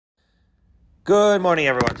Good morning,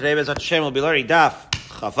 everyone. Today, Bezat Hashem, we'll be learning Daf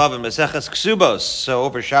Chavav and Maseches Ksubos. So,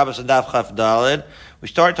 over Shabbos and Daf Chaf Daled, we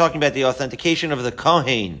start talking about the authentication of the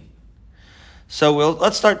Kohen. So,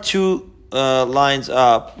 let's start two lines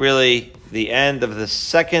up, really, the end of the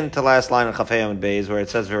second to last line of Chaf Hayam and Beis, where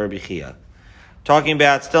it says Rabbi Chia. Talking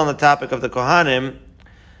about, still on the topic of the Kohanim,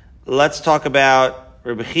 let's talk about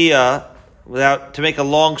Rabbi Chia, to make a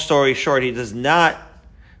long story short. He does not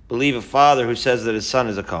believe a father who says that his son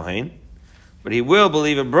is a Kohen. But he will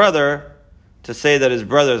believe a brother to say that his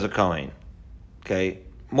brother is a Kohen. Okay?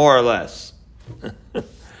 More or less.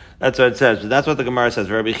 That's what it says. But that's what the Gemara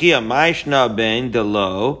says. Rabbi Chia, Maishna ben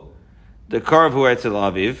delo, the Karav hu etzel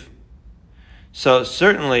aviv. So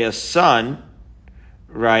certainly a son,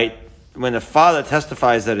 right, when the father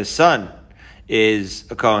testifies that his son is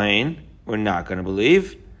a Kohen, we're not going to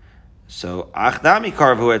believe. So, Achdami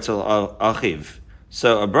Karav hu etzel achiv.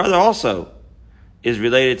 So a brother also is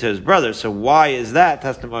related to his brother, so why is that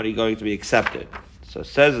testimony going to be accepted? So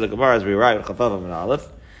says the Gemara, as we write with Chavav and Aleph,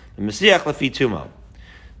 the Messiach Lefi Tumo.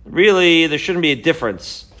 Really, there shouldn't be a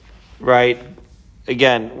difference, right?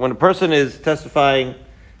 Again, when a person is testifying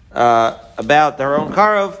about their own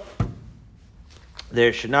Karov,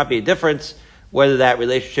 there should not be a difference whether that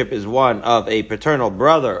relationship is one of a paternal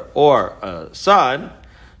brother or a son,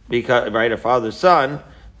 because, right, a father's son.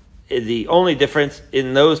 The only difference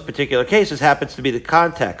in those particular cases happens to be the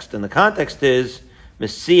context. And the context is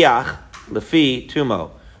Messiach Lefi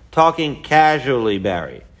Tumo. Talking casually,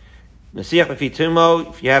 Barry. Messiach Lefi Tumo,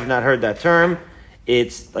 if you have not heard that term,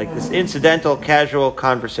 it's like this incidental, casual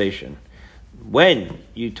conversation. When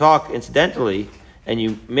you talk incidentally and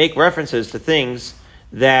you make references to things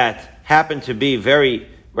that happen to be very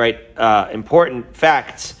important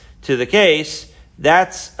facts to the case,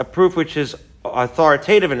 that's a proof which is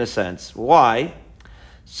authoritative in a sense. Why?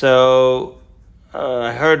 So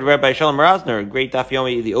I heard Rabbi Shalom Rosner, a great Daf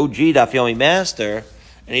Yomi, the OG Daf Yomi master,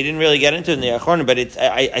 and he didn't really get into it in the Achronim, but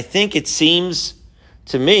I think it seems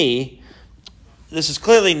to me this is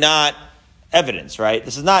clearly not evidence, right?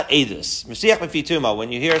 This is not Eidus. Messiach Lefi Tumo,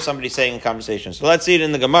 when you hear somebody saying in conversation. So let's see it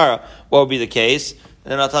in the Gemara, what would be the case,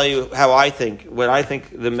 and then I'll tell you what I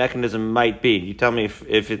think the mechanism might be. You tell me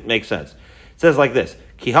if it makes sense. It says like this.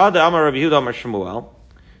 Kihada Amar Rabbi Yehuda Amar Shmuel.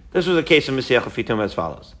 This was a case of Messiach Lefi Tumo as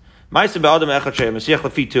follows. Ma'aseh be'adam echad she'eh Messiach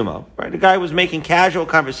Lefi Tumo. Right, the guy was making casual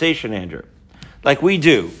conversation, Andrew, like we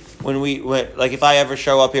do when like if I ever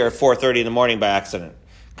show up here at 4:30 in the morning by accident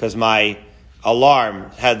because my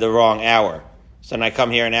alarm had the wrong hour, so then I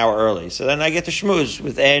come here an hour early. So then I get to schmooze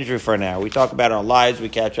with Andrew for an hour. We talk about our lives, we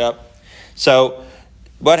catch up. So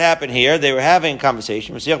what happened here? They were having a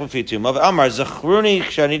conversation. Messiach Lefi Tumo. Amar zachruni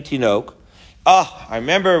ch'ani tinok. I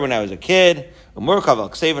remember when I was a kid, and I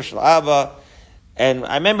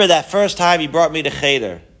remember that first time he brought me to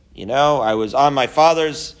Cheder. You know, I was on my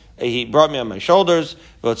father's, he brought me on my shoulders,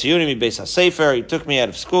 he took me out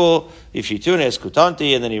of school, and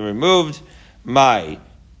then he removed my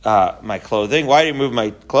clothing. Why did he remove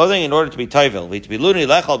my clothing? In order to be Tayvil.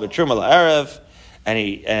 And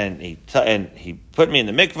he put me in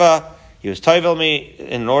the mikvah. He was tayvel me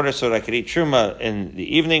in order so that I could eat truma in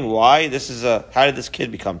the evening. Why? How did this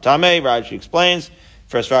kid become tameh? Rashi explains.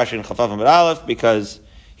 First Rashi in Chafaf and Aleph, because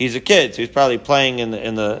he's a kid, so he's probably playing in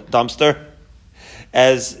the dumpster,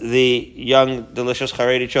 as the young, delicious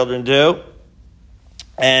Haredi children do.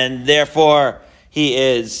 And therefore, he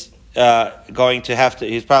is going to have to,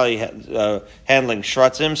 he's probably handling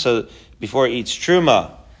shratzim, so before he eats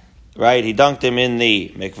truma, right, he dunked him in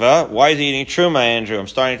the mikvah. Why is he eating truma, Andrew? I'm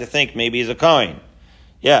starting to think maybe he's a Kohen.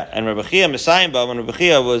 Yeah, and Rabbi Chia Messiah, when Rabbi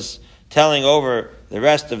Chia was telling over the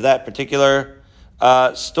rest of that particular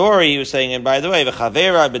story, he was saying, and by the way,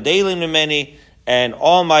 v'chavera b'deilim nemeni, and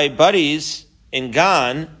all my buddies in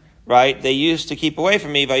Gan, right, they used to keep away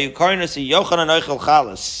from me. Vayukarnasi Yochanan oichel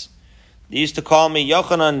chalas. They used to call me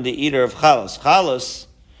Yochanan, the eater of chalas. Chalas,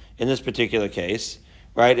 in this particular case,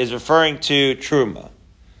 right, is referring to truma.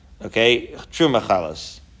 Okay, truma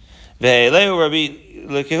chalas. Ve'eleu Rabbi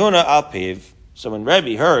lekehuna alpiv. So when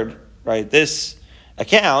Rabbi heard, right, this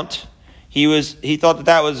account, he thought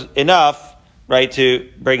that was enough, right,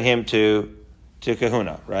 to bring him to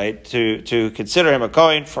kahuna, right, to consider him a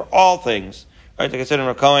Kohen for all things, right, to consider him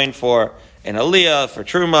a Kohen for an aliyah, for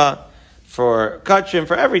truma, for kachim,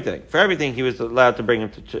 for everything he was allowed to bring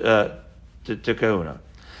him to kahuna.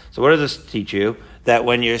 So what does this teach you? That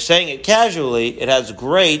when you're saying it casually, it has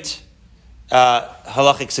great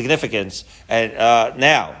halachic significance. And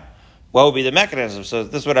now, what would be the mechanism? So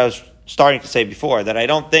this is what I was starting to say before, that I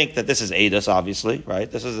don't think that this is Eidos, obviously,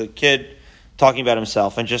 right? This is a kid talking about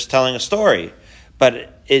himself and just telling a story.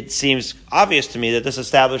 But it seems obvious to me that this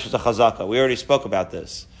establishes a chazaka. We already spoke about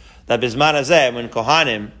this. That Bizman Hazeh, when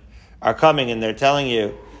Kohanim are coming and they're telling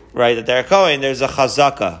you, right, that they're Kohen, there's a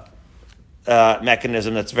chazaka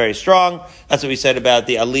mechanism that's very strong. That's what we said about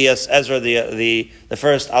the Aliyas Ezra, the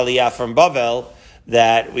first Aliyah from Bavel,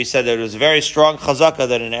 that we said that it was a very strong chazaka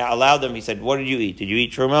that allowed them. He said, what did you eat? Did you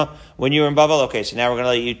eat truma when you were in Bavel? Okay, so now we're going to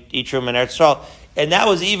let you eat truma in Eretz Yisrael. And that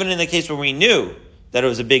was even in the case where we knew that it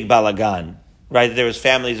was a big balagan, right? That there was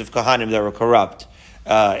families of Kohanim that were corrupt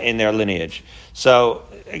in their lineage. So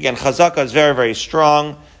again, chazaka is very, very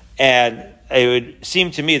strong, and it would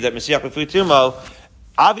seem to me that Mashiach Lefutumo,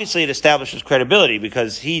 obviously it establishes credibility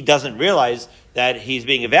because he doesn't realize that he's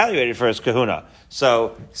being evaluated for his kahuna.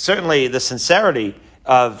 So certainly the sincerity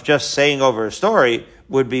of just saying over a story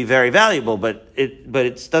would be very valuable, but it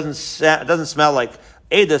doesn't smell like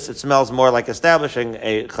edus. It smells more like establishing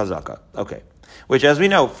a chazaka. Okay, which, as we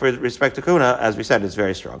know, for respect to kahuna, as we said, is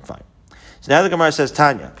very strong. Fine. So now the Gemara says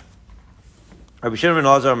Tanya. Rabbi Shimon ben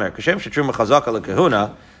Elazar Omer, Kashem shetruma chazaka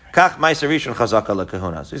lekahuna, kach ma'aser rishon chazaka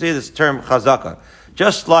lekahuna. So you see this term chazaka.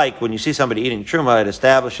 Just like when you see somebody eating truma, it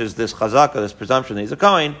establishes this chazaka, this presumption that he's a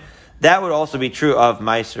kohen. That would also be true of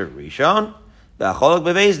ma'aser rishon. Cholek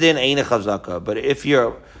bevezdin ain't a chazaka. But if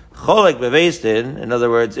you're cholek bevezdin, in other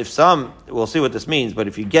words, we'll see what this means. But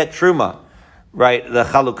if you get truma, right, the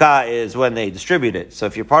chalukah is when they distribute it. So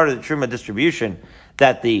if you're part of the truma distribution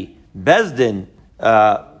that the bezdin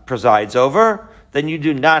presides over, then you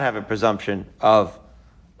do not have a presumption of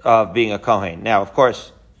being a kohen. Now, of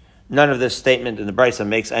course, none of this statement in the Brisa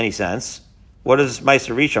makes any sense. What is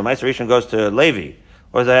Ma'aser Rishon? Ma'aser Rishon goes to Levi.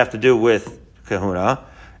 What does that have to do with kahuna?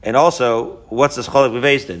 And also, what's this cholek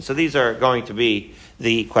bevezdin? So these are going to be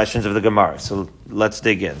the questions of the Gemara. So let's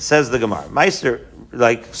dig in. Says the Gemara.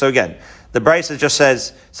 So again, the Brisa just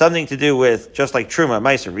says something to do with, just like Truma,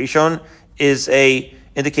 Ma'aser Rishon is a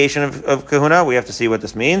indication of kahuna. We have to see what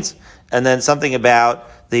this means. And then something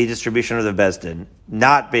about the distribution of the bezdin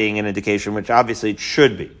not being an indication, which obviously it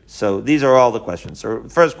should be. So these are all the questions. So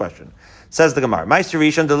first question, says the Gemara, Ma'aser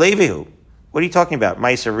Rishon de Levihu. What are you talking about,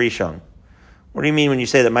 Ma'aser Rishon? What do you mean when you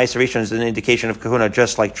say that Ma'aser Rishon is an indication of kahuna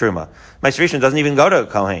just like Truma? Ma'aser Rishon doesn't even go to a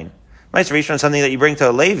kohen. Ma'aser Rishon is something that you bring to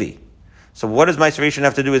a Levi. So what does Ma'aser Rishon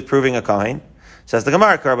have to do with proving a kohen? Says the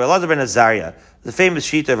Gemara, Rabbi Elazar ben Azariah, the famous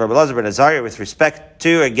shita of Rabbi Elazar ben Azariah with respect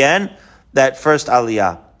to, again, that first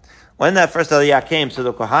aliyah. When that first aliyah came, so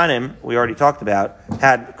the Kohanim, we already talked about,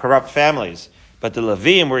 had corrupt families, but the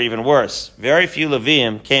Levim were even worse. Very few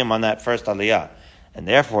Levim came on that first aliyah. And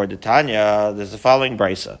therefore, the Tanya, there's the following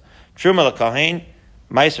brisa. Truma lekohen,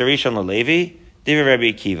 Ma'aser Rishon leLevi, Divrei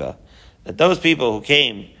Rabbi Akiva. That those people who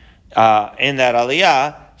came in that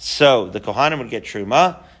aliyah, so the Kohanim would get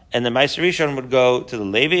Truma, and the Ma'aser Rishon would go to the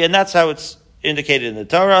Levi, and that's how it's indicated in the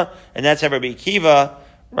Torah, and that's how Rabbi Akiva,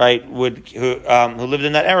 right, who lived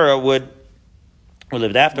in that era, who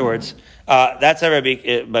lived afterwards. That's how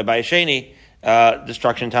by Sheni,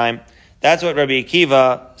 destruction time. That's what Rabbi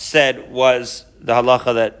Akiva said was the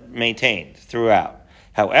halacha that maintained throughout.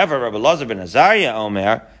 However, Rabbi Elazar ben Azariah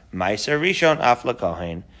Omer, Ma'aser Rishon af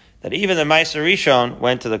lekohen, that even the Ma'aser Rishon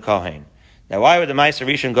went to the kohen. Now, why would the Ma'aser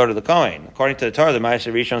Rishon go to the kohen? According to the Torah, the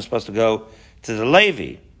Ma'aser Rishon is supposed to go to the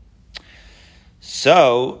Levi.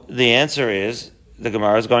 So the answer is, the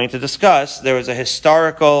Gemara is going to discuss, there was a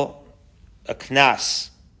historical knas.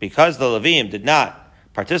 Because the Levim did not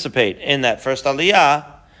participate in that first aliyah,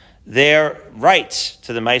 their rights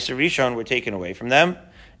to the Ma'aser Rishon were taken away from them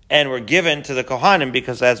and were given to the Kohanim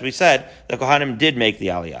because, as we said, the Kohanim did make the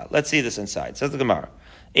aliyah. Let's see this inside. Says the Gemara.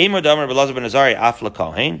 Wait a minute.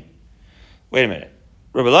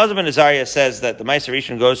 Rabbi Elazar ben Azariah says that the Ma'aser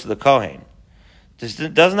Rishon goes to the Kohen.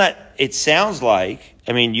 Doesn't that, it sounds like,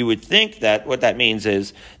 you would think that what that means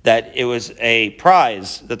is that it was a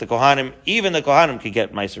prize that the Kohanim, even the Kohanim could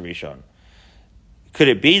get Ma'aser Rishon. Could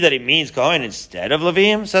it be that it means Kohen instead of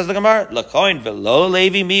Levim, says the Gemara? LaKohen velo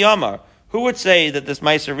Levi mi Omar. Who would say that this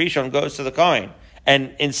Ma'aser Rishon goes to the Kohen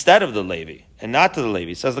and instead of the Levi and not to the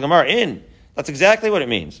Levi? Says the Gemara, that's exactly what it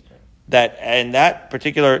means. That in that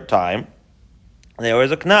particular time, there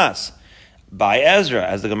was a knas by Ezra,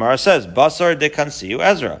 as the Gemara says, Basar de Kansiu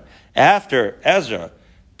Ezra. After Ezra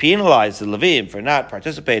penalized the Levim for not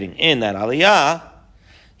participating in that aliyah,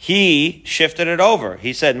 he shifted it over.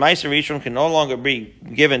 He said, Ma'aser Rishon can no longer be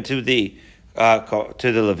given to the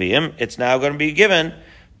Levim. It's now going to be given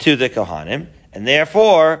to the Kohanim. And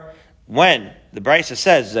therefore, when the Brisa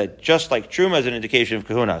says that just like Truma is an indication of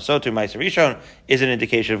Kahuna, so too Ma'aser Rishon is an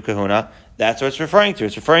indication of Kahuna, that's what it's referring to.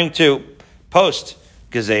 It's referring to post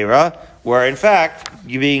Gezerah, where in fact,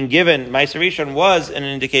 being given Ma'aser Rishon was an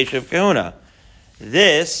indication of Kahuna.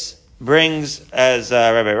 This brings, as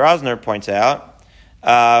Rabbi Rosner points out,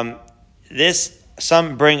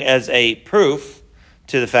 some bring as a proof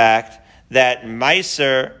to the fact that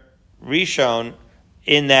Meiser Rishon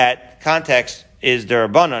in that context is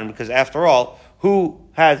Derabanan, because after all,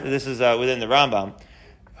 this is within the Rambam,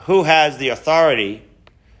 who has the authority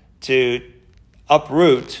to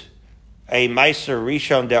uproot a Meiser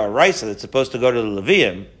Rishon De'oraisa that's supposed to go to the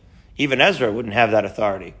Levium? Even Ezra wouldn't have that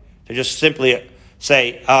authority to just simply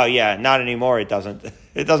say, "Oh yeah, not anymore." It doesn't go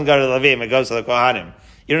to the Levium; it goes to the Kohanim.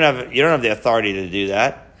 You don't have the authority to do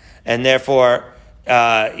that, and therefore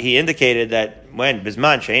he indicated that when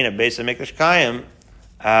Bisman Sheina Beis Hamikdash Kayim,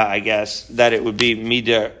 I guess that it would be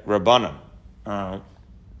Mida Rabbanan,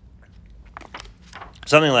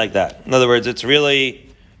 something like that. In other words, it's really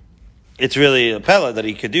a pella that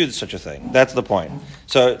he could do such a thing. That's the point.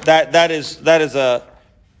 So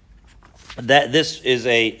this is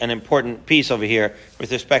an important piece over here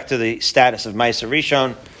with respect to the status of Meiser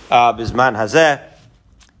Rishon, Bisman Hazeh,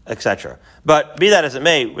 etc. But be that as it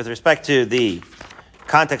may, with respect to the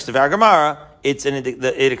context of our Gemara, it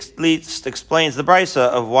at least explains the brisa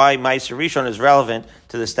of why Meiser Rishon is relevant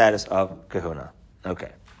to the status of Kahuna.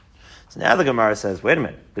 Okay. So now the Gemara says, wait a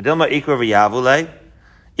minute. B'dilma ikra v'yavule?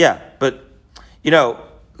 Yeah, but,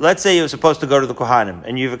 let's say it was supposed to go to the Kohanim,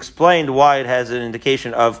 and you've explained why it has an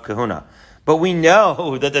indication of Kahuna. But we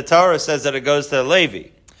know that the Torah says that it goes to the Levi.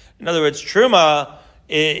 In other words, Truma,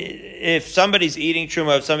 if somebody's eating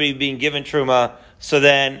Truma, if somebody's being given Truma, so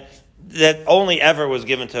then that only ever was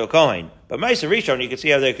given to a Kohen. But Meiser Rishon, you can see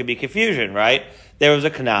how there could be confusion, right? There was a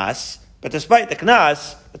Knas, but despite the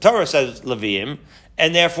Knas, the Torah says Leviim,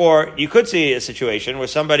 and therefore you could see a situation where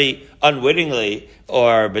somebody unwittingly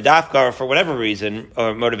or bedafka or for whatever reason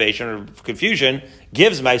or motivation or confusion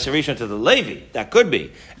gives Meiser Rishon to the Levi. That could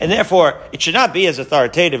be. And therefore it should not be as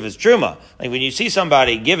authoritative as Truma. Like when you see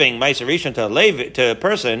somebody giving Meiser Rishon to a Levi, to a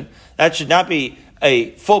person, that should not be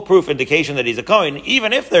a foolproof indication that he's a Kohen,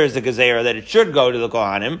 even if there is a Gezerah that it should go to the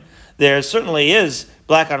Kohanim. There certainly is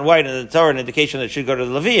black on white in the Torah an indication that it should go to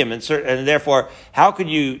the Leviim, and therefore, how could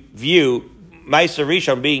you view Meiser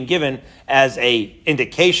Rishon being given as a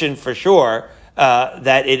indication for sure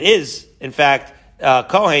that it is, in fact,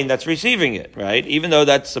 Kohen that's receiving it, right? Even though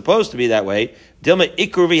that's supposed to be that way. Dilma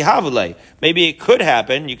Ikur v'Havule. Maybe it could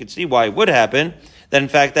happen, you could see why it would happen, that in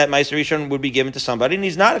fact that Meiser Rishon would be given to somebody, and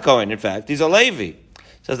he's not a Kohen, in fact, he's a Levi.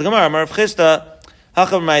 Says the Gemara, Amar Rav Chisda,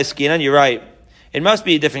 Hachav Ma'askinan, you're right. It must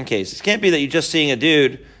be a different case. It can't be that you're just seeing a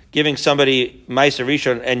dude giving somebody Meiser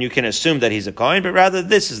Rishon and you can assume that he's a Kohen, but rather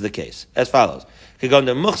this is the case, as follows. You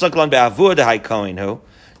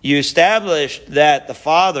established that the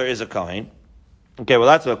father is a Kohen. Okay, well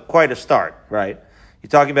that's quite a start, right? You're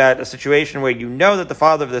talking about a situation where you know that the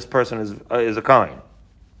father of this person is a Kohen.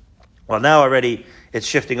 Well, now already it's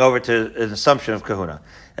shifting over to an assumption of Kahuna.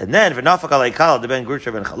 And then, and the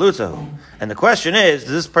question is,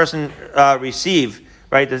 does this person receive,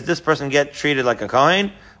 right? Does this person get treated like a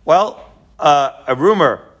Kohen? Well, a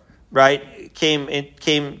rumor, right,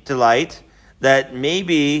 came to light that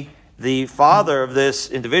maybe the father of this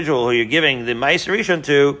individual who you're giving the Meiser Rishon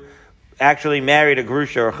to actually married a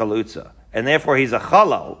Grusha or Chalutza. And therefore he's a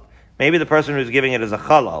Chalal. Maybe the person who's giving it is a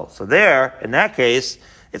Chalal. So there, in that case,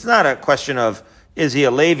 it's not a question of is he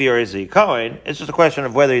a Levi or is he a Kohen? It's just a question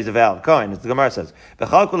of whether he's a valid Kohen. As the Gemara says, right?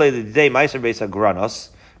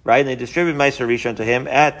 And they distribute Meiser Rishon to him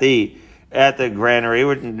at the granary,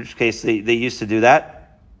 in which case they used to do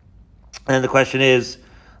that. And the question is,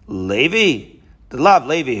 Levi? The Lav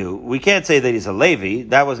Levi who? We can't say that he's a Levi.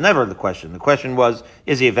 That was never the question. The question was,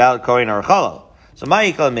 is he a valid Kohen or a Chalal? So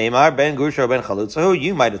Ma'ikal Meimar, Ben Grusha or Ben Chalutza, who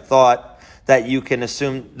you might have thought that you can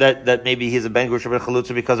assume that maybe he's a Ben Grusha or Ben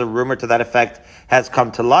Chalutza because a rumor to that effect has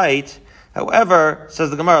come to light. However, says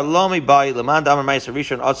the Gemara, Lomi Bai Leman Damar Meiser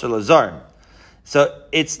Rishon Asur Lazarm. So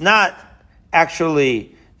it's not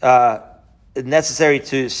actually necessary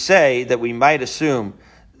to say that we might assume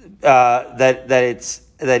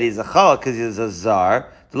that he's a Chalal because he's a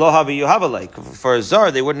Zar. For a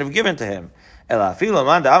Zar, they wouldn't have given to him. Even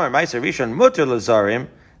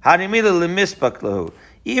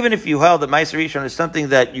if you held that Meiser Rishon is something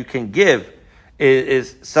that you can give,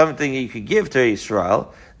 is something you could give to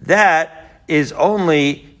Israel, that is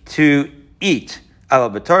only to eat. So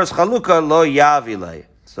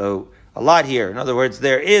a lot here. In other words,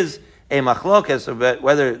 there is a machlokes about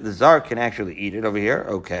whether the Zar can actually eat it over here.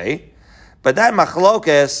 Okay. But that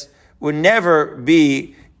machlokes would never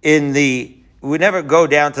go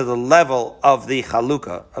down to the level of the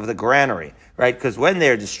chalukah, of the granary, right? Because when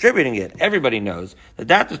they're distributing it, everybody knows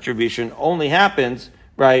that distribution only happens,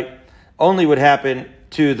 right? Only would happen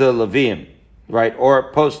to the Levium, right?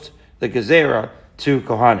 Or post the gezerah to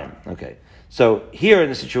Kohanim. Okay, so here in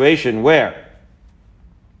the situation where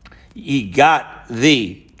he got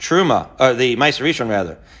the truma, or the Meiser Rishon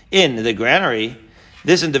rather, in the granary,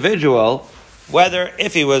 this individual, whether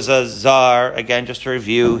if he was a zar, again just to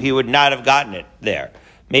review, he would not have gotten it there.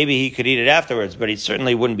 Maybe he could eat it afterwards, but it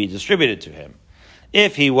certainly wouldn't be distributed to him.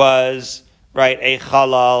 If he was, right, a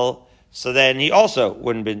halal, so then he also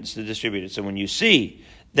wouldn't be distributed. So when you see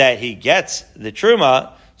that he gets the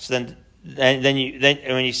truma, so then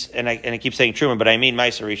I keep saying truma, but I mean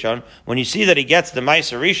Meiser Rishon. When you see that he gets the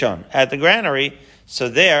Meiser Rishon at the granary, so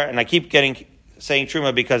there, and I keep saying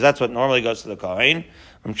truma because that's what normally goes to the Kohen.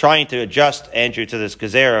 I'm trying to adjust Andrew to this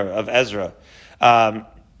gezerah of Ezra,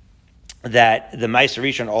 that the Meiser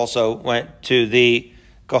Rishon also went to the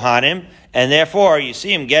Kohanim, and therefore you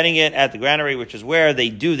see him getting it at the granary, which is where they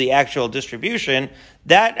do the actual distribution.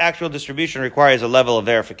 That actual distribution requires a level of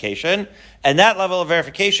verification, and that level of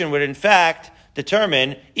verification would in fact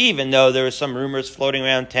determine, even though there were some rumors floating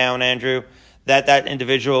around town, Andrew, that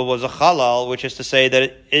individual was a halal, which is to say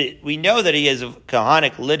that we know that he is of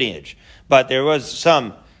Kohanic lineage, but there was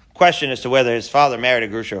some question as to whether his father married a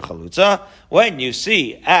Grusha or Chalutza. When you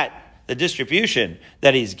see at the distribution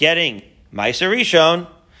that he's getting Meiser Rishon,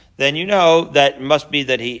 then you know that it must be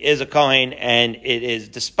that he is a Kohen, and it is,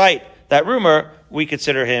 despite that rumor, we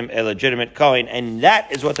consider him a legitimate Kohen, and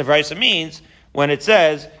that is what the Brisa means when it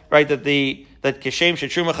says, right, that Kishem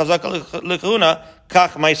Shetruma Chazaka L'Kahuna,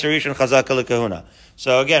 Kach Meiser Rishon Chazaka L'Kahuna.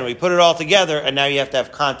 So again, we put it all together, and now you have to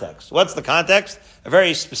have context. What's the context? A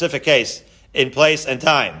very specific case in place and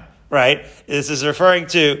time. Right? This is referring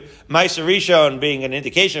to Meiser Rishon being an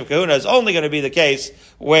indication of kahuna is only going to be the case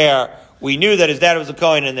where we knew that his dad was a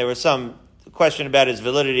Kohen and there was some question about his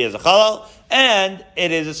validity as a Chalal, and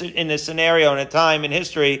it is in a scenario in a time in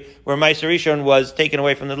history where Meiser Rishon was taken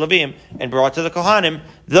away from the Levim and brought to the Kohanim.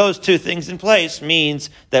 Those two things in place means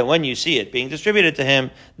that when you see it being distributed to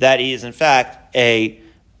him, that he is in fact a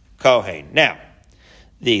Kohen. Now,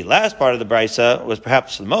 the last part of the Brisa was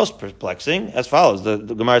perhaps the most perplexing, as follows. The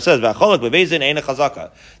Gemara says,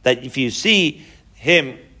 that if you see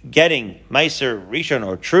him getting Meiser Rishon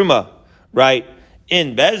or Truma, right,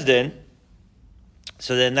 in Bezdin,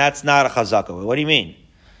 so then that's not a Chazaka. What do you mean?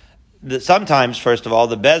 Sometimes, first of all,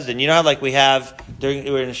 the Bezdin, you know how like we have,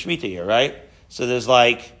 we're in a Shemitah year, right? So there's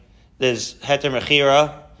Heter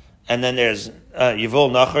Mechira, and then there's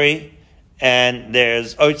Yivul Nachri, and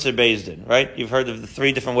there's Oitzer Bezdin, right? You've heard of the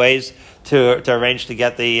three different ways to arrange to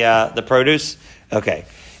get the produce, okay,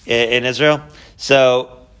 in Israel.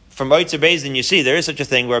 So from Oitzer Bezdin, you see there is such a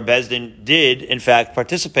thing where Bezdin did, in fact,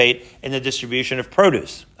 participate in the distribution of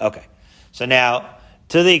produce. Okay, so now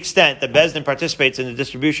to the extent that Bezdin participates in the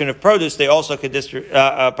distribution of produce, they also could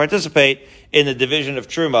participate in the division of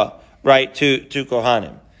Truma, right, to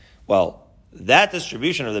Kohanim. Well, that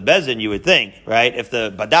distribution of the Bezdin, you would think, right, if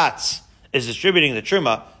the Badatz is distributing the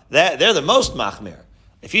Truma, they're the most machmir.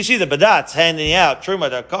 If you see the Badatz handing out Truma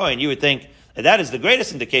to a Kohen, you would think that is the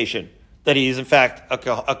greatest indication that he is in fact a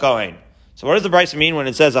Kohen. So what does the Brisa mean when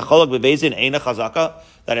it says Acholak bebezin eina chazaka,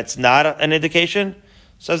 that it's not an indication?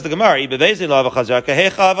 Says the Gemara, bebezin lo chazaka,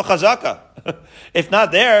 hecha chazaka. If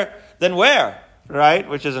not there, then where? Right?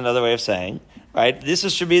 Which is another way of saying, right?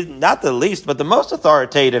 Should be not the least, but the most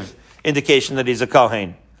authoritative indication that he's a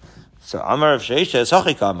Kohen. So Amar of Sheisha is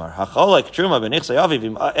Hachikamar. Hacholek Truma b'nichsei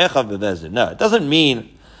aviv echav bebezdin. No, it doesn't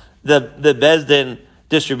mean the Bezdin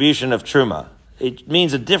distribution of Truma. It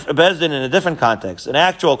means a Bezdin in a different context, an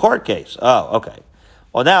actual court case. Oh, okay.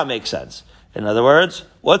 Well, now it makes sense. In other words,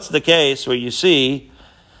 what's the case where you see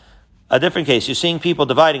a different case? You're seeing people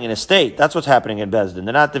dividing an estate. That's what's happening in Bezdin.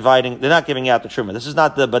 They're not giving out the Truma. This is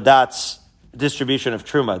not the Badat's distribution of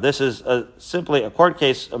Truma. This is simply a court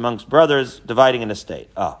case amongst brothers dividing an estate.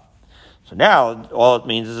 Oh. So now, all it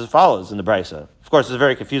means is as follows in the Brisa. Of course, it's a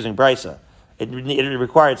very confusing Brisa. It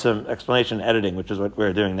required some explanation and editing, which is what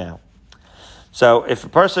we're doing now. So, if a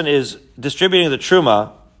person is distributing the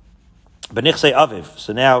Truma, b'nichsei aviv,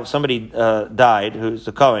 so now somebody died, who's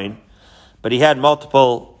a Kohen, but he had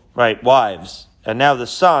multiple, right, wives, and now the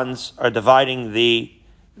sons are dividing the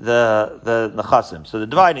nechasim. So they're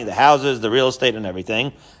dividing the houses, the real estate, and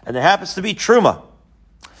everything, and there happens to be Truma.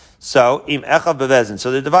 So, im echav bevezin.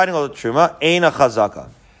 So they're dividing all the Truma, eina chazaka.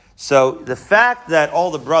 So the fact that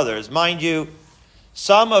all the brothers, mind you,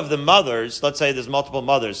 some of the mothers, let's say there's multiple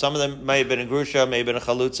mothers, some of them may have been a grusha, may have been a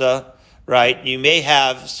chalutza, right? You may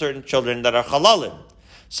have certain children that are halalim.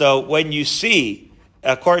 So when you see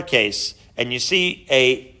a court case and you see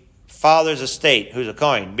a father's estate, who's a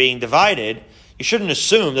Kohen, being divided, you shouldn't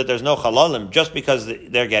assume that there's no halalim just because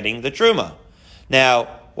they're getting the truma.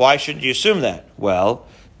 Now, why should you assume that? Well,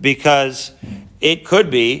 because it could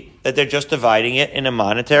be that they're just dividing it in a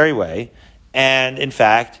monetary way, and in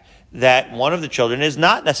fact, that one of the children is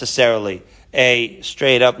not necessarily a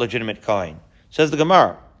straight-up legitimate Kohen. Says the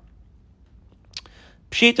Gemara.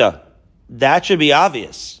 Pshita, that should be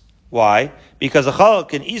obvious. Why? Because a Chalal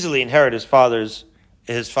can easily inherit his father's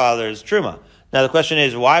truma. Now the question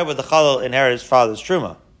is, why would the Chalal inherit his father's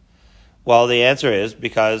truma? Well, the answer is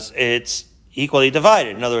because it's equally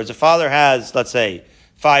divided. In other words, a father has, let's say,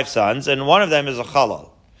 5 sons, and one of them is a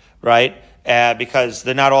Chalal, right? Because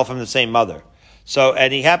they're not all from the same mother. So,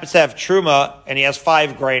 and he happens to have truma, and he has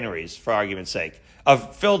 5 granaries, for argument's sake,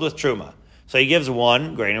 filled with truma. So he gives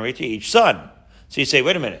 1 granary to each son. So you say,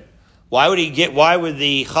 wait a minute, why would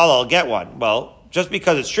the Chalal get one? Well, just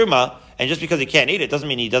because it's truma, and just because he can't eat it, doesn't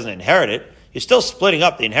mean he doesn't inherit it. You're still splitting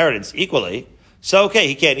up the inheritance equally. So, okay,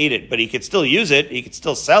 he can't eat it, but he could still use it, he could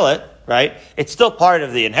still sell it, right? It's still part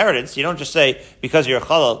of the inheritance. You don't just say, because you're a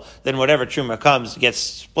Chalal, then whatever truma comes gets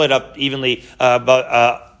split up evenly,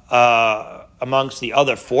 amongst the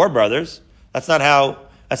other 4 brothers. That's not how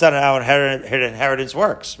inheritance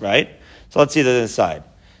works, right? So let's see the inside.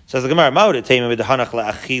 Says the Gemara, you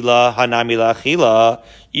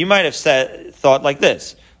might have thought like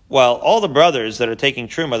this. Well, all the brothers that are taking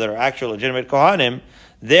truma that are actual legitimate Kohanim,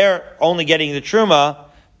 they're only getting the truma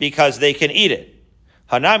because they can eat it.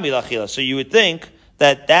 Hanami lachila. So you would think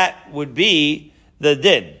that would be the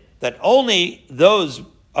din, that only those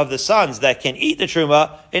of the sons that can eat the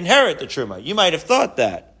truma inherit the truma. You might have thought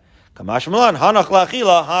that. Kamash Malan, hanach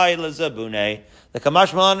lachila, hai lezabune. The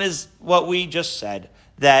Kamash Malan is what we just said,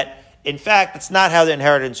 that in fact it's not how the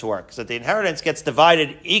inheritance works, that the inheritance gets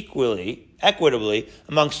divided equitably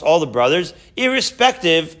amongst all the brothers,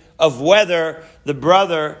 irrespective of whether the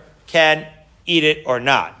brother can eat it or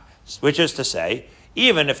not. Which is to say,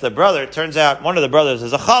 even if the brother, it turns out one of the brothers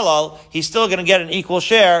is a Chalal, he's still going to get an equal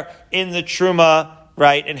share in the truma,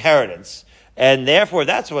 right, inheritance. And therefore,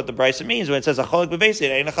 that's what the Brisa means when it says,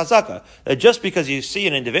 that just because you see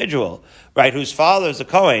an individual, right, whose father is a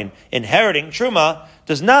Kohen, inheriting truma,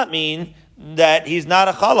 does not mean that he's not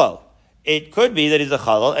a Chalal. It could be that he's a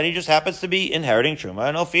Chalal, and he just happens to be inheriting truma,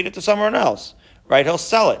 and he'll feed it to someone else, right? He'll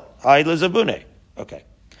sell it. Okay.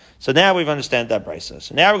 So now we've understood that Brisa.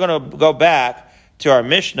 So now we're going to go back to our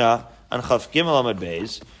Mishnah on Chaf Gimel Amud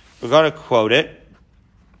Beis. We're going to quote it,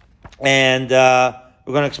 and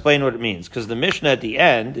we're going to explain what it means. Because the Mishnah at the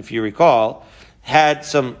end, if you recall, had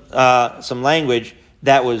some language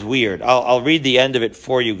that was weird. I'll read the end of it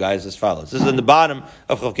for you guys as follows. This is in the bottom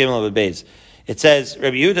of Chaf Gimel Amud Beis. It says,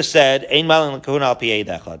 Rabbi Yehuda said, Ein malin l'kahuna al pi eid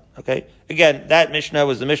echad. Okay? Again, that Mishnah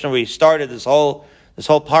was the Mishnah where we started this whole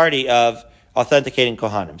party of authenticating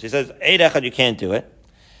Kohanim. So he says, eid echad, you can't do it.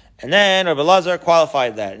 And then Rabbi Lazar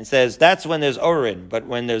qualified that. And he says, that's when there's Orin. But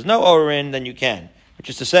when there's no Orin, then you can. Which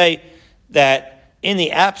is to say that in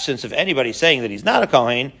the absence of anybody saying that he's not a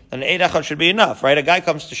Kohen, then eid echad should be enough, right? A guy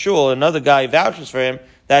comes to shul, another guy vouches for him,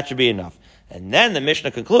 that should be enough. And then the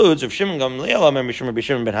Mishnah concludes, of Shimon Gamliel, Amar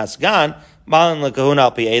Shimon ben Hasgan, Malin l'kahuna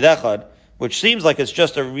al pi eid echad, which seems like it's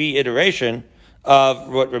just a reiteration of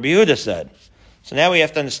what Rabbi Yehuda said. So now we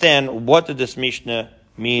have to understand, what did this Mishnah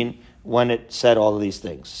mean when it said all of these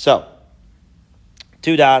things? So,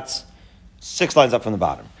 2 dots, 6 lines up from the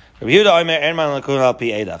bottom. Rabbi Yehuda Omer Ein Malin l'kahuna al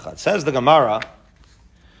pi eid echad. Says the Gemara,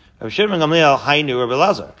 Rabbi Shimon Gamliel Hainu Rabbi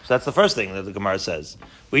Lazar. So that's the first thing that the Gemara says.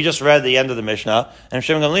 We just read the end of the Mishnah, and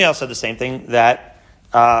Shimon Gamliel said the same thing that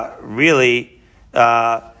Rabbi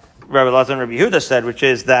Lazar and Rabbi Yehuda said, which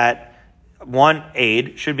is that 1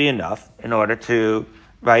 aid should be enough in order to,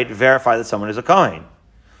 right, verify that someone is a Kohen.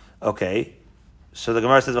 Okay, so the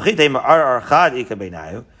Gemara says,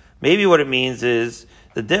 maybe what it means is,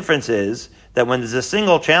 the difference is that when there's a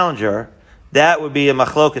single challenger, that would be a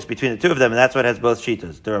machlokus between the two of them, and that's what has both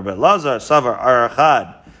shitas. The Rabbi Lazar savar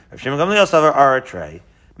arachad, Rabbi Shimon Gamliel savar aratrei.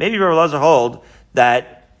 Maybe Rabbi Lazar hold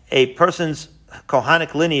that a person's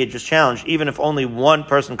Kohanic lineage is challenged even if only one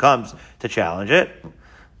person comes to challenge it.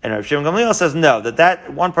 And Rabbi Shimon Gamliel says no,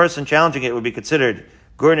 that one person challenging it would be considered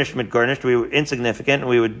gurnished mid-gurnished, we would insignificant, and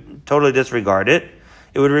we would totally disregard it.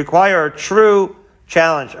 It would require a true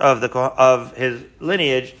challenge of his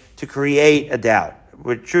lineage to create a doubt,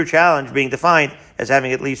 with true challenge being defined as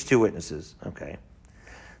having at least 2 witnesses. Okay.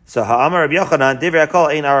 So Ha'amar Rabbi Yochanan, Divrei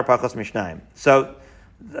HaKol ein ara pachos mishnayim. So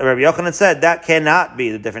Rabbi Yochanan said that cannot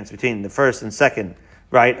be the difference between the first and second,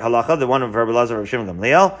 right, halacha, the one of Rabbi Lazar and Rabbi Shimon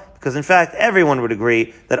Gamliel, because in fact everyone would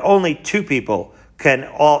agree that only 2 people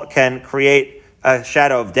can create a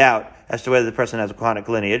shadow of doubt as to whether the person has a Kohanic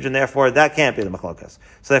lineage, and therefore that can't be the machlokas.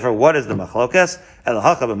 So therefore, what is the machlokas?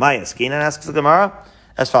 Elachacha b'maya skinan, asks the Gemara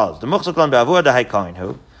as follows: the muchzaklan be'avua dahai kohen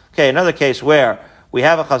hu. Okay, another case where we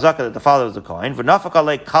have a chazaka that the father was a Kohen. V'nafak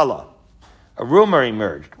alei kala. A rumor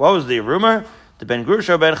emerged. What was the rumor? The ben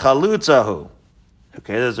grusha ben chalutzahu.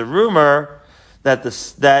 Okay, there's a rumor that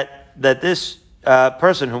this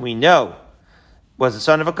person whom we know was the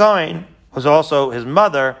son of a Kohen was also, his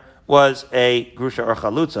mother was a grusha or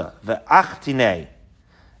chalutza. Ve'achtinei.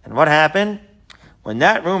 And what happened? When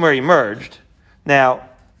that rumor emerged, now,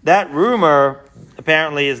 that rumor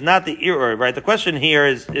apparently is not the irur, right? The question here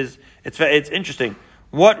is it's interesting.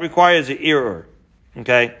 What requires the irur?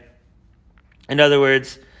 Okay? In other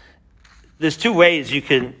words, there's two ways you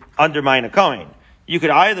can undermine a Kohen. You could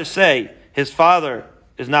either say his father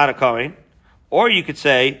is not a Kohen, or you could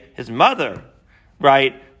say his mother,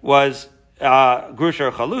 right, was grusha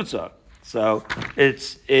or chalutza. So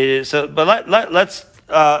but let's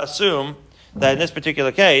assume that in this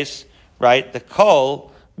particular case, right, the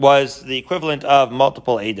kol was the equivalent of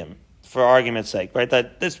multiple edim, for argument's sake, right?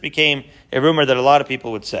 That this became a rumor that a lot of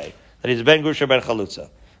people would say that he's ben grusha ben chalutza.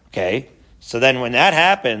 Okay, so then when that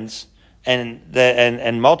happens,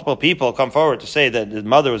 and multiple people come forward to say that his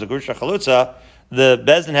mother was a grusha chalutza, the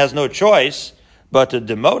Beis Din has no choice but to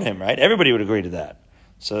demote him, right? Everybody would agree to that.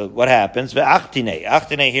 So what happens? Ve'achtinei.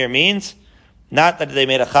 Achtinei here means not that they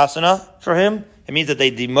made a chasana for him; it means that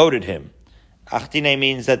they demoted him. Achtinei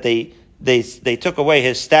means that they took away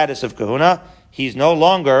his status of kahuna. He's no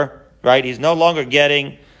longer, right, he's no longer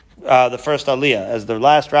getting the first aliyah. As the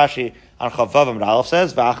last Rashi on Chavav Amud Aleph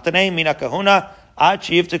says, V'achtinei mina kahuna ad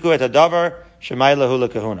sheyivteku et hadavar shemay lahu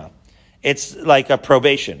lekahuna. It's like a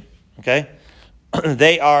probation, okay?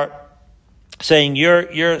 They are saying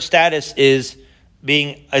your status is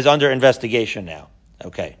under investigation now,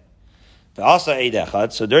 okay? Also,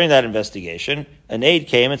 so during that investigation, an aide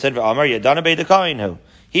came and said, "V'amar yadana beid kohen.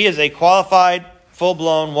 He is a qualified,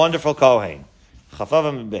 full-blown, wonderful kohen."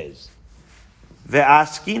 Chafavim beis.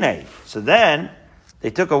 Ve'askine. So then they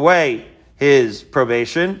took away his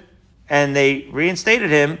probation and they reinstated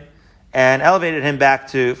him and elevated him back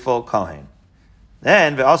to full kohen.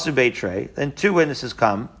 Then ve'asu beitrei. Then two witnesses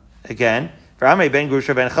come again. V'amar ben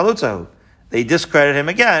grusha ben chalutzahu. They discredit him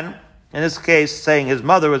again. In this case, saying his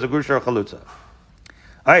mother was a grusha or chalutza.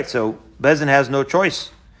 All right, so Beis Din has no choice.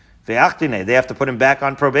 They have to put him back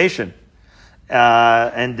on probation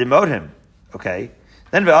and demote him. Okay.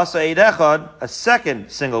 Then ve'asa eid echad, a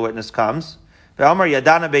second single witness comes. Ve'amar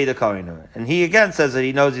yadana beid kohen, and he again says that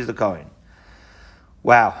he knows he's a kohen.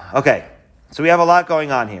 Wow. Okay. So we have a lot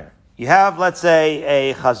going on here. You have, let's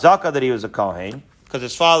say, a chazaka that he was a kohen because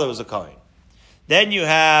his father was a kohen. Then you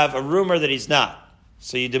have a rumor that he's not.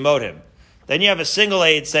 So you demote him. Then you have a single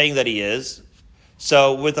aid saying that he is.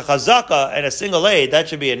 So with a chazaka and a single aid, that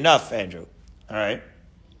should be enough, Andrew. All right.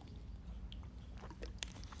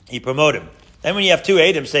 You promote him. Then when you have two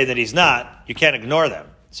aidim saying that he's not, you can't ignore them.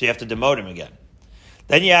 So you have to demote him again.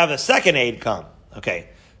 Then you have a second aid come. Okay.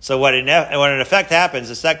 So what in effect happens,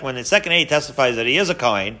 when the second aid testifies that he is a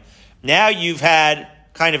kohen, now you've had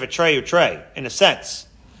kind of a trey, in a sense.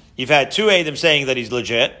 You've had two aidim saying that he's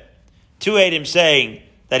legit. Two Eidim saying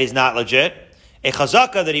that he's not legit, a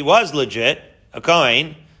chazaka that he was legit, a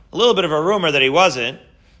kohen, a little bit of a rumor that he wasn't.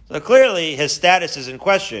 So clearly his status is in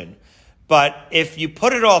question. But if you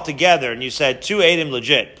put it all together and you said two Eidim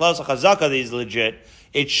legit, plus a chazaka that he's legit,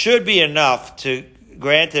 it should be enough to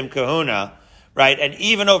grant him kahuna, right? And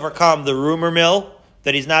even overcome the rumor mill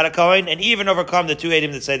that he's not a kohen, and even overcome the two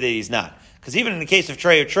Eidim that say that he's not. Because even in the case of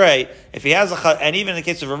Trey, if he has and even in the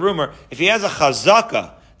case of a rumor, if he has a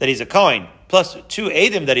chazaka that he's a kohen, plus two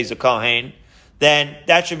edim that he's a kohen, then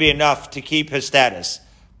that should be enough to keep his status.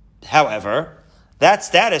 However, that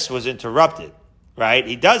status was interrupted, right?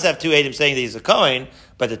 He does have two edim saying that he's a kohen,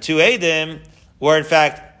 but the two edim were in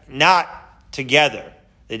fact not together.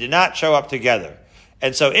 They did not show up together.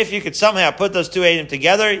 And so if you could somehow put those two edim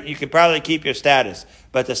together, you could probably keep your status.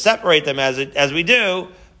 But to separate them as we do,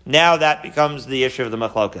 now that becomes the issue of the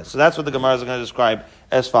machlokas. So that's what the Gemara is going to describe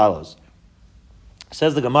as follows.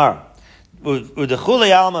 Says the Gemara,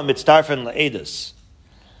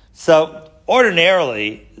 so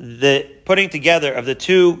ordinarily, the putting together of the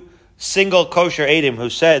two single kosher edim who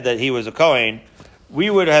said that he was a kohen, we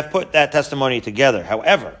would have put that testimony together.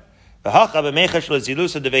 However, yeah,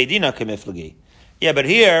 but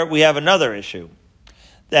here we have another issue,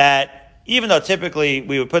 that even though typically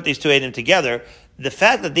we would put these two edim together, the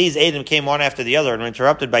fact that these edim came one after the other and were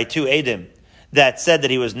interrupted by two edim that said that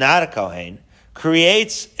he was not a kohen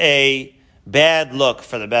creates a bad look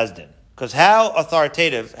for the Beis Din. Because how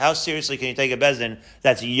authoritative, how seriously can you take a Beis Din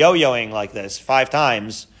that's yo-yoing like this 5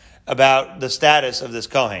 times about the status of this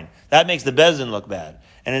kohen? That makes the Beis Din look bad.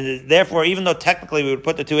 And therefore, even though technically we would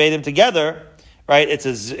put the two edim together, right, it's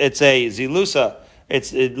a zilusa,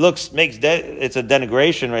 it's a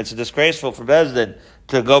denigration, right? It's disgraceful for Bezdin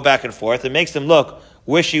to go back and forth. It makes them look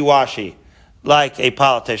wishy-washy, like a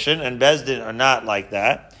politician, and Bezdin are not like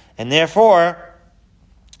that. And therefore,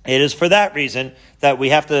 it is for that reason that we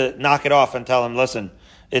have to knock it off and tell him, listen,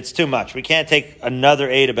 it's too much. We can't take another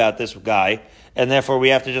aid about this guy, and therefore we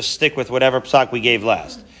have to just stick with whatever psak we gave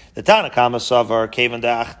last. The Tanakama Savar, Kavan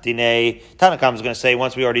Dach Dine, Tanakama is going to say,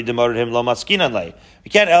 once we already demoted him, Lo Maskinan Le. We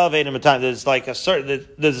can't elevate him a time. There's a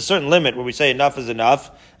certain limit where we say enough is enough,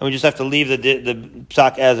 and we just have to leave the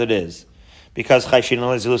psak as it is. Because they're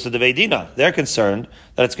concerned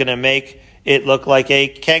that it's going to make it look like a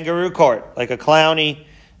kangaroo court, like a clowny,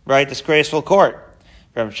 right, disgraceful court.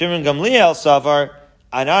 From Shimon Gamliel Savar,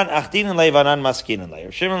 Anan Achdinin Le, Anan Maskinan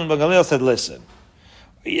Le. Shimon Gamliel said, listen,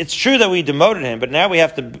 it's true that we demoted him, but now we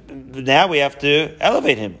have to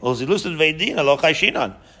elevate him.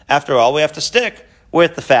 After all, we have to stick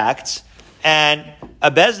with the facts, and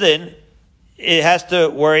a bezdin, it has to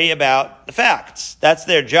worry about the facts. That's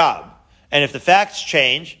their job. And if the facts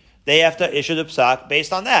change, they have to issue the psak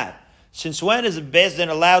based on that. Since when is a bezdin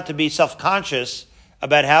allowed to be self-conscious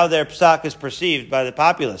about how their psak is perceived by the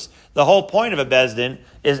populace? The whole point of a bezdin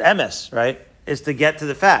is emes, right? Is to get to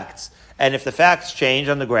the facts. And if the facts change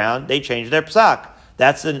on the ground, they change their psak.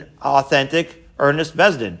 That's an authentic, earnest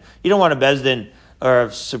bezdin. You don't want a bezdin or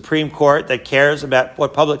a Supreme Court that cares about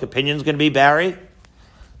what public opinion is going to be, Barry.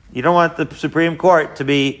 You don't want the Supreme Court to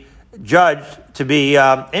be judged, to be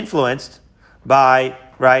influenced by,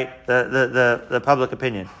 right, the public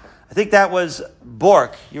opinion. I think that was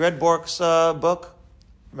Bork. You read Bork's book?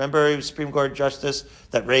 Remember, he was Supreme Court justice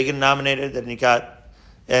that Reagan nominated, and he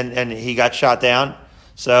got shot down.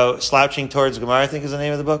 So, Slouching Towards Gemara, I think is the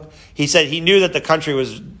name of the book. He said he knew that the country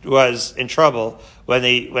was in trouble when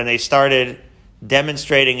they started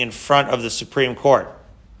demonstrating in front of the Supreme Court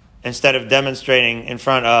instead of demonstrating in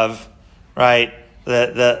front of, right,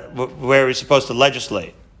 where we're supposed to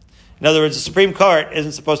legislate. In other words, the Supreme Court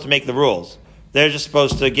isn't supposed to make the rules. They're just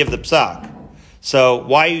supposed to give the psak. So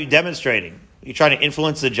why are you demonstrating? Are you trying to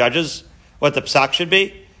influence the judges what the psak should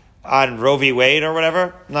be on Roe v. Wade or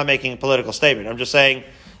whatever? I'm not making a political statement. I'm just saying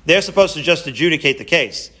they're supposed to just adjudicate the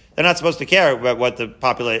case. They're not supposed to care about what the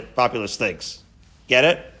populace thinks. Get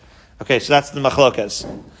it? Okay, so that's the machlokas.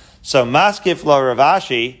 So maskif lo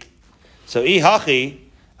Ravashi, so ihachi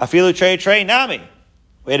afilu trei nami.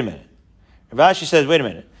 Wait a minute. Ravashi says, wait a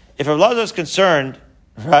minute. If Rav Elazar is concerned,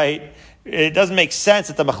 right, it doesn't make sense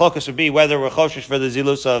that the machlokas would be whether we're choshesh for the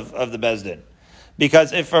zilus of the bezdin.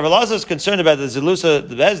 Because if Rav Elazar is concerned about the zilus of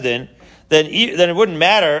the bezdin, then it wouldn't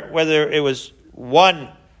matter whether it was one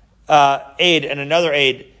aid and another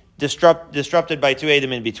aid disrupted by two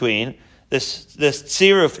aidim in between. This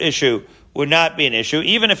tziruf issue would not be an issue,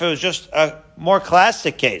 even if it was just a more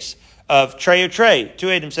classic case of trey or trey. Two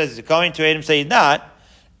aidim says he's going, two aidim say he's not.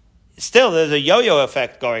 Still, there's a yo-yo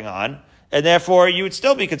effect going on, and therefore you would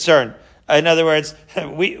still be concerned. In other words,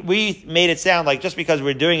 we made it sound like just because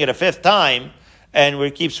we're doing it a fifth time and we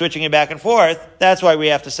keep switching it back and forth, that's why we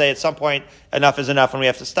have to say at some point enough is enough and we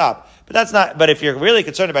have to stop. But that's not. But if you're really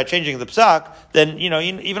concerned about changing the psak, then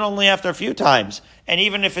even only after a few times, and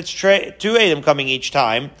even if it's two eidim coming each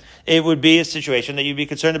time, it would be a situation that you'd be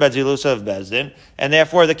concerned about zilusa of bezdin, and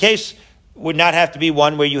therefore the case would not have to be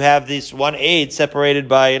one where you have this one aid separated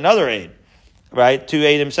by another aid, right? Two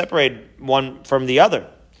aidim separated one from the other.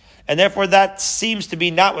 And therefore that seems to be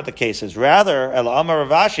not what the case is. Rather, El Amar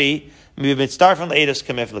Ravashi, we've been start from the aidus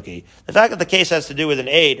kamifliki. The fact that the case has to do with an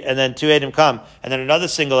aid, and then two aidim come, and then another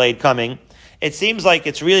single aid coming, it seems like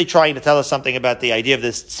it's really trying to tell us something about the idea of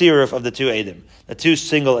this tziruf of the two aidim, the two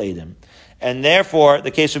single aidim. And therefore,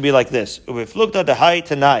 the case would be like this. Uviflukta dehai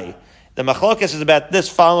tanai. The machlokas is about this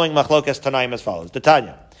following machlokas tanaim as follows. The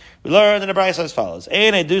Tanya. We learn in the Brisa as follows.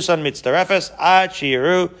 Ein edusan mitzterefes ad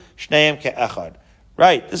shiru shneim ke'echad.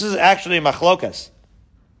 Right. This is actually a machlokas.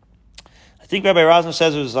 I think Rabbi Rosner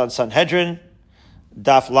says it was on Sanhedrin,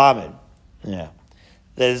 Daf Lamed. Yeah.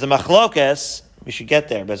 There's a machlokas. We should get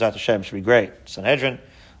there. Bezat Hashem should be great. Sanhedrin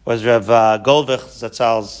was Rav Goldvich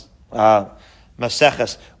Zatzal's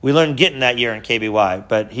Maseches. We learned Gittin that year in KBY,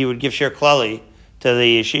 but he would give Shir Klali to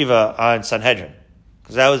the yeshiva on Sanhedrin,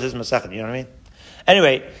 because that was his Masechet, you know what I mean?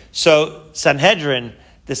 Anyway, so Sanhedrin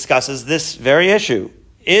discusses this very issue.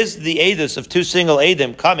 Is the edus of two single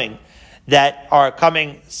edim coming that are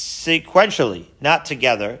coming sequentially, not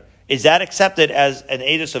together, is that accepted as an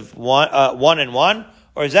edus of one and one,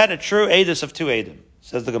 or is that a true edus of two edim?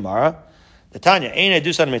 Says the Gemara. The Tanya, Ein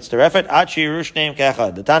edusan mitzterefet ad shiru shneim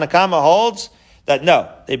ke'echad. The Tanakama holds that no,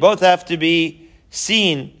 they both have to be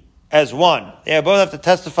seen as one. They both have to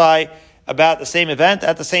testify about the same event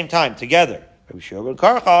at the same time, together.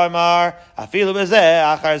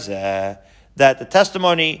 That the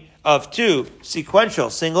testimony of two sequential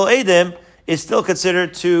single Eidim is still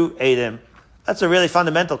considered two Eidim. That's a really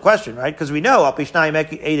fundamental question, right? Because we know we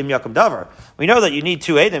know that you need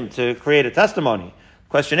two Eidim to create a testimony.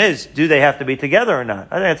 Question is, do they have to be together or not?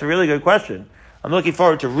 I think that's a really good question. I'm looking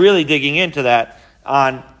forward to really digging into that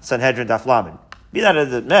on Sanhedrin Daf Lamed. Be that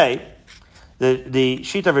as it may, the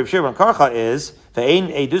Shita of Reb Shimon Karcha is they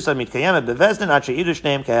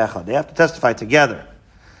have to testify together.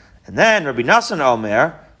 And then Rabbi Nassan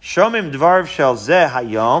Omer, Shomim Dvarv Shel Zeh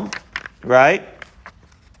Hayom, right?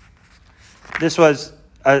 This was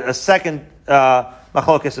a second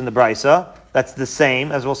machlokas in the Brisa. That's the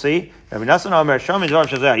same, as we'll see. Rabbi Nassan Omer, Shomim Dvarv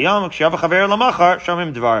Shel Zeh Hayom, Kshav Chaver Lamachar,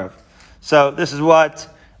 Shomim Dvarv. So this is what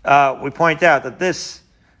we point out, that this,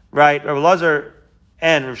 right, Rabbi Lazar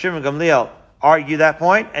and Rabbi Shimon Gamliel argue that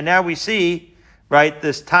point, and now we see, right,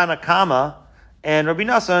 this Tana Kama and Rabbi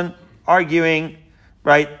Nassan arguing,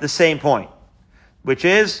 right, the same point, which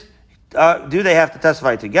is, do they have to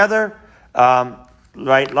testify together,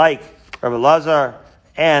 right, like Rabbi Lazar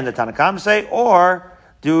and the Tana Kama say, or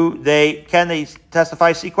can they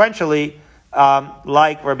testify sequentially,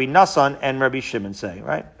 like Rabbi Nassan and Rabbi Shimon say,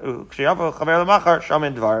 right?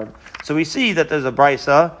 So we see that there's a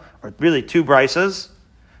brisa, or really two brisas,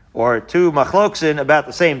 or two machloksin about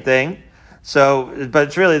the same thing. So, but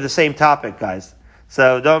it's really the same topic, guys.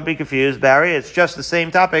 So don't be confused, Barry. It's just the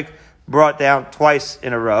same topic brought down twice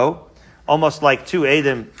in a row, almost like two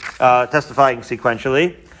Eidim testifying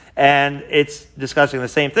sequentially, and it's discussing the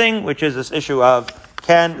same thing, which is this issue of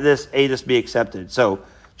can this Eidus be accepted? So,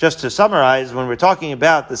 just to summarize, when we're talking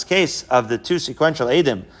about this case of the two sequential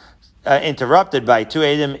Eidim interrupted by two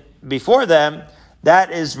Eidim before them,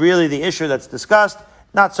 that is really the issue that's discussed,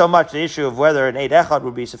 not so much the issue of whether an Eid Echad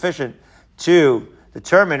would be sufficient to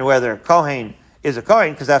determine whether Kohen is a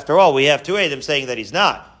Kohen, because after all, we have two Eidim saying that he's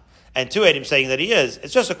not, and two Eidim saying that he is.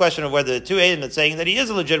 It's just a question of whether the two Eidim that's saying that he is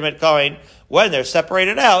a legitimate Kohen, when they're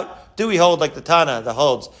separated out, do we hold like the Tana that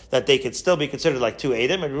holds that they could still be considered like two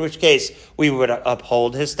Eidim, in which case we would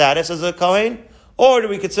uphold his status as a Kohen, or do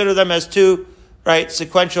we consider them as two, right,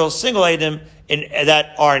 sequential single Eidim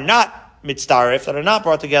that are not mitzdarif, that are not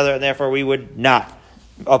brought together, and therefore we would not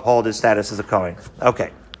uphold his status as a Kohen.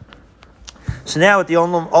 Okay. So now at the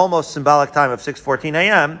almost symbolic time of 6:14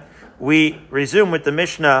 a.m., we resume with the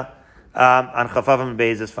Mishnah on Chafavim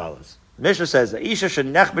Beis as follows. The Mishnah says, Isha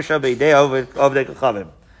shenechbesha beidei ovdei kachavim.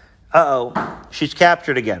 She's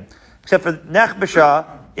captured again. Except for Nechbesha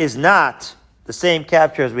is not the same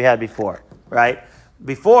capture as we had before, right?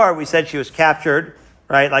 Before we said she was captured,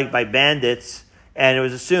 right, like by bandits, and it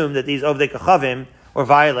was assumed that these ovdei kachavim were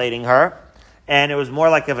violating her, and it was more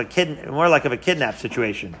like of a kidnap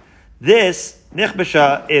situation. This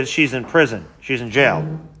Nechbesha is she's in prison, she's in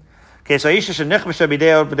jail. Okay, so Isha shenechbesha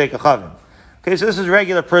beidei ovdei kachavim. Okay, so this is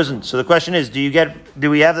regular prison. So the question is, do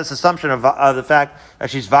we have this assumption of the fact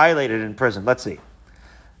that she's violated in prison? Let's see.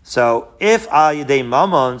 So if al yedei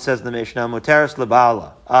mamon, says the Mishnah, muteris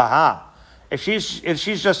lebala. If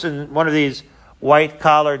she's just in one of these white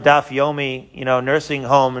collar daf yomi, nursing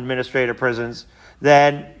home administrator prisons,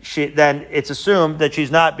 then it's assumed that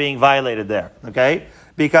she's not being violated there. Okay,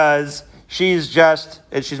 because she's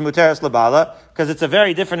muteris lebala, because it's a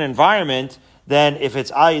very different environment than if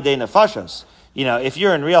it's al yedei nefashos. If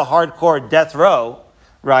you're in real hardcore death row,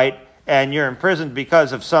 right, and you're imprisoned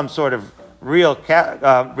because of some sort of real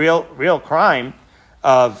crime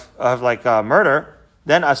of like murder,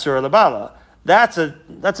 then asur lebala. That's a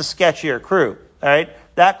sketchier crew, right?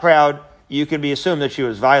 That crowd, you can be assumed that she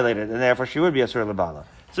was violated, and therefore she would be asur lebala.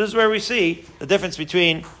 So this is where we see the difference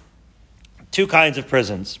between two kinds of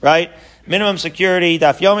prisons, right? Minimum security,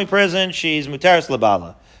 daf yomi prison, she's muteris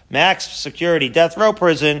lebala. Max security death row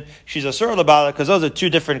prison, she's asur lebala, because those are two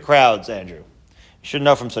different crowds, Andrew. You should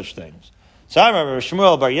know from such things. So I remember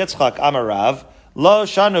Shmuel bar Yitzchak Amarav, lo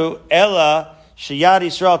shanu ela sheyad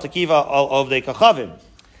Yisrael tekiva al ovdei kachavim.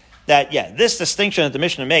 That, this distinction that the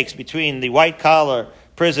Mishnah makes between the white collar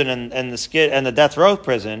prison and the death row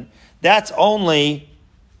prison, that's only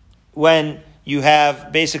when you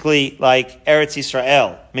have basically like Eretz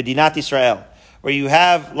Yisrael, Medinat Yisrael, where you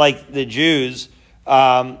have like the Jews,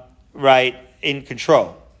 right, in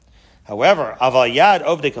control. However, aval yad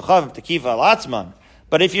ovdei kachavim tekiva al atzman.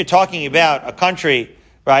 But if you're talking about a country,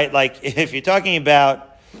 right, like if you're talking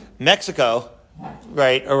about Mexico,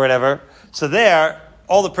 right, or whatever, so there,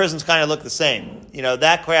 all the prisons kind of look the same.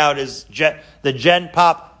 That crowd is the Gen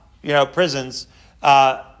Pop, prisons,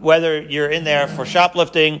 whether you're in there for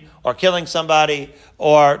shoplifting or killing somebody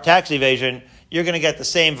or tax evasion, you're going to get the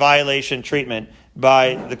same violation treatment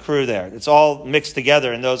by the crew there. It's all mixed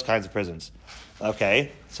together in those kinds of prisons.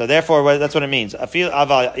 Okay, so therefore that's what it means. Right?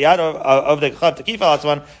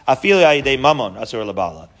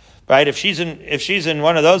 If she's in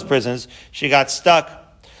one of those prisons, she got stuck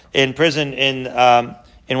in prison in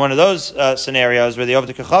one of those scenarios where the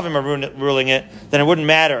Ovdei Kechavim are ruling it, then it wouldn't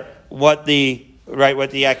matter what the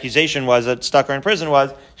accusation was that stuck her in prison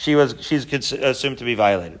was. She's assumed to be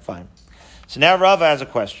violated. Fine. So now Rava has a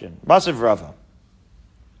question. Masav Rava.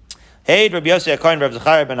 Hey, Rabbi Yossi HaKohen, Rabbi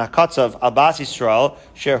Zechariah ben Hakatzav, Abbas Yisrael,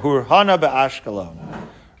 Shehurhana be'Ashkelon.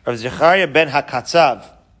 Rabbi Zechariah ben Hakatzav.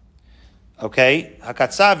 Okay,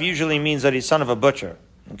 Hakatzav usually means that he's son of a butcher.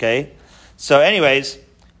 Okay, so anyways,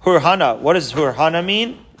 Hurhana. What does Hurhana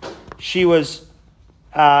mean? She was.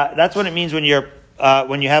 That's what it means when you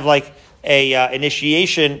have like a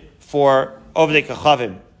initiation for Ovdei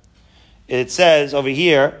Kechavim. It says over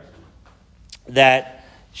here that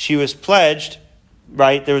she was pledged.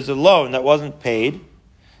 Right, there was a loan that wasn't paid,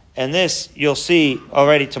 and this you'll see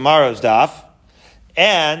already tomorrow's daf.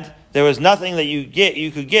 And there was nothing that you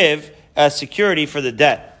could give as security for the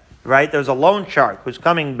debt. Right, there was a loan shark who's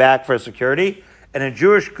coming back for security, and a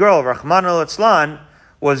Jewish girl, Rahman al-Itzlan,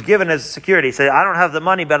 was given as security. He said, "I don't have the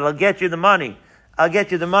money, but I'll get you the money. I'll get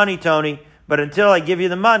you the money, Tony. But until I give you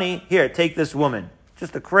the money, here, take this woman."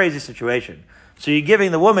 Just a crazy situation. So you're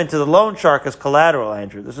giving the woman to the loan shark as collateral,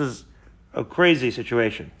 Andrew. This is a crazy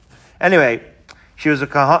situation. Anyway, she was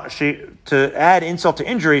to add insult to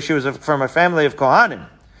injury, she was from a family of Kohanim.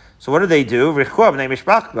 So what do they do?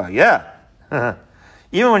 Yeah.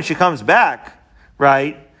 Even when she comes back,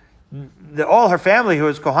 right, all her family who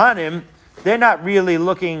is Kohanim, they're not really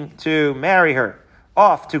looking to marry her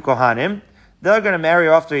off to Kohanim. They're going to marry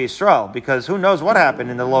her off to Yisrael, because who knows what happened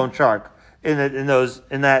in the loan shark in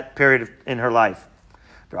that period in her life.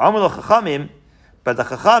 But the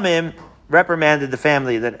Chachamim reprimanded the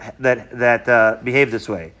family that behaved this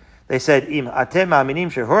way. They said,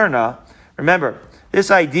 remember, this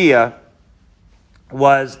idea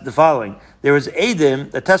was the following. There was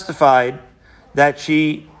Eidim that testified that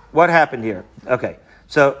what happened here? Okay,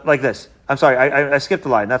 so like this. I'm sorry, I skipped a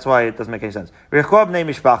line. That's why it doesn't make any sense. And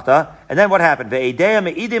then what happened?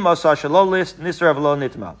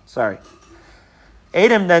 Sorry.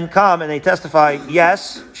 Eidim then come and they testify,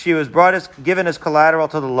 yes, she was given as collateral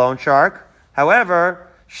to the loan shark. However,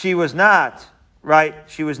 she was not, right?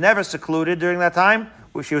 She was never secluded during that time.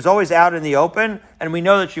 She was always out in the open, and we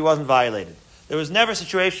know that she wasn't violated. There was never a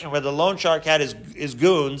situation where the loan shark had his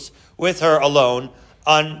goons with her alone,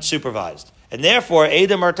 unsupervised. And therefore,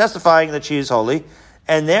 Eidim are testifying that she is holy,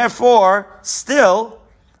 and therefore, still,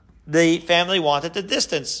 the family wanted the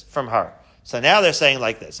distance from her. So now they're saying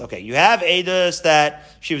like this. Okay, you have Eidos that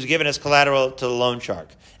she was given as collateral to the loan shark.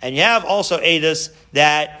 And you have also Eidos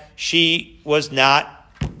that she was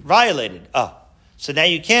not violated. So now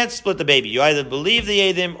you can't split the baby. You either believe the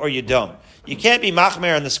Eidim or you don't. You can't be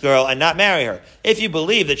machmer on this girl and not marry her. If you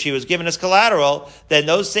believe that she was given as collateral, then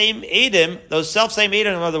those same Eidim, those self-same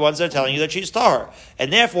Eidim are the ones that are telling you that she's tahor.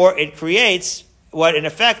 And therefore, it creates what in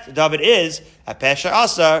effect, David, is a pesha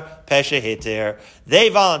asar, pesha hitir. They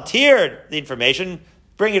volunteered the information.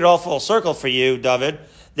 Bring it all full circle for you, David.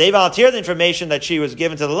 They volunteered the information that she was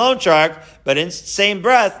given to the loan shark, but in the same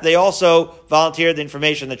breath, they also volunteered the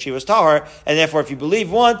information that she was tahor, and therefore, if you believe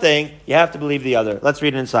one thing, you have to believe the other. Let's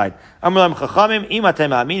read it inside. If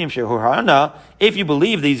you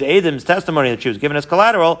believe these Edim's testimony that she was given as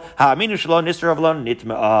collateral,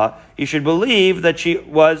 you should believe that she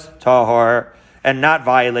was tahor and not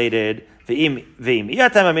violated. And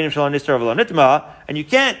you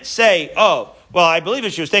can't say, well, I believe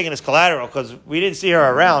that she was taken as collateral because we didn't see her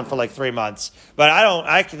around for like 3 months. But I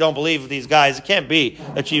don't believe these guys. It can't be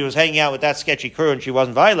that she was hanging out with that sketchy crew and she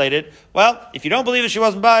wasn't violated. Well, if you don't believe that she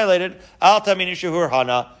wasn't violated,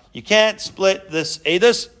 you can't split this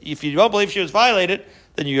edus. If you don't believe she was violated,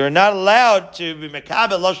 then you're not allowed to be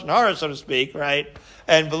mekabel lashon hara, so to speak, right?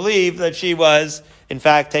 And believe that she was, in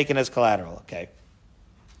fact, taken as collateral. Okay.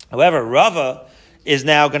 However, Rava is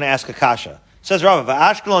now going to ask a kasha. Says Rava,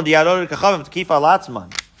 Ashkelon diadod kachavim tkifa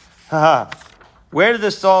latzman. Where did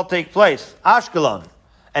this all take place? Ashkelon.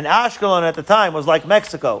 And Ashkelon at the time was like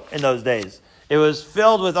Mexico in those days. It was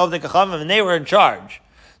filled with Ovdei Kechavim and they were in charge.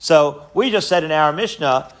 So we just said in our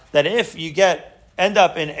Mishnah that if you end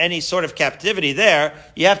up in any sort of captivity there,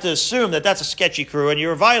 you have to assume that that's a sketchy crew and you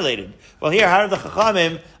were violated. Well, here, how did the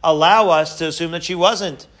Chachamim allow us to assume that she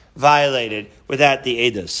wasn't violated without the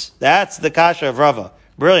edus? That's the kasha of Rava.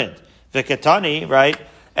 Brilliant. Vikatani, right?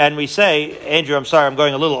 And we say, Andrew, I'm sorry, I'm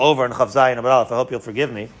going a little over in Chav Zayin Amud Aleph. I hope you'll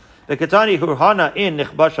forgive me. Vikatani hurhana in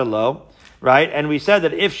nichbashalo, right? And we said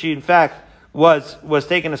that if she in fact was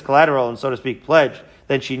taken as collateral and, so to speak, pledged,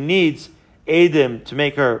 then she needs edim to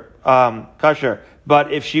make her kosher.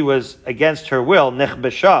 But if she was against her will,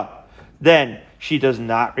 nechbesha, then she does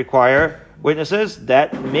not require witnesses.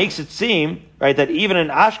 That makes it seem, right, that even in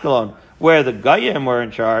Ashkelon, where the Goyim were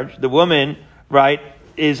in charge, the woman, right,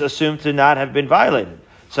 is assumed to not have been violated.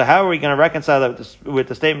 So how are we going to reconcile that with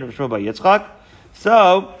the statement of Shmuel Bar Yitzchak?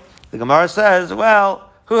 So the Gemara says, well,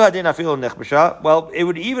 hu hadin afilu nechbesha. Well, it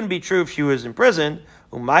would even be true if she was imprisoned.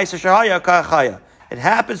 U'maisa shahaya kachaya. It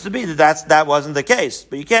happens to be that wasn't the case,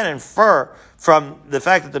 but you can't infer from the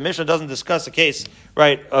fact that the Mishnah doesn't discuss a case,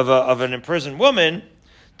 right, of an imprisoned woman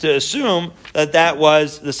to assume that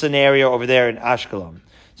was the scenario over there in Ashkelon.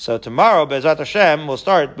 So tomorrow, Be'ezrat Hashem, we'll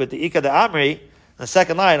start with the Ika de Amri, the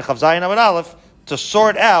second line, Chav Zayin Amud Aleph, to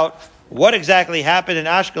sort out what exactly happened in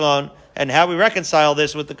Ashkelon and how we reconcile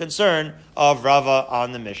this with the concern of Rava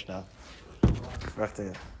on the Mishnah.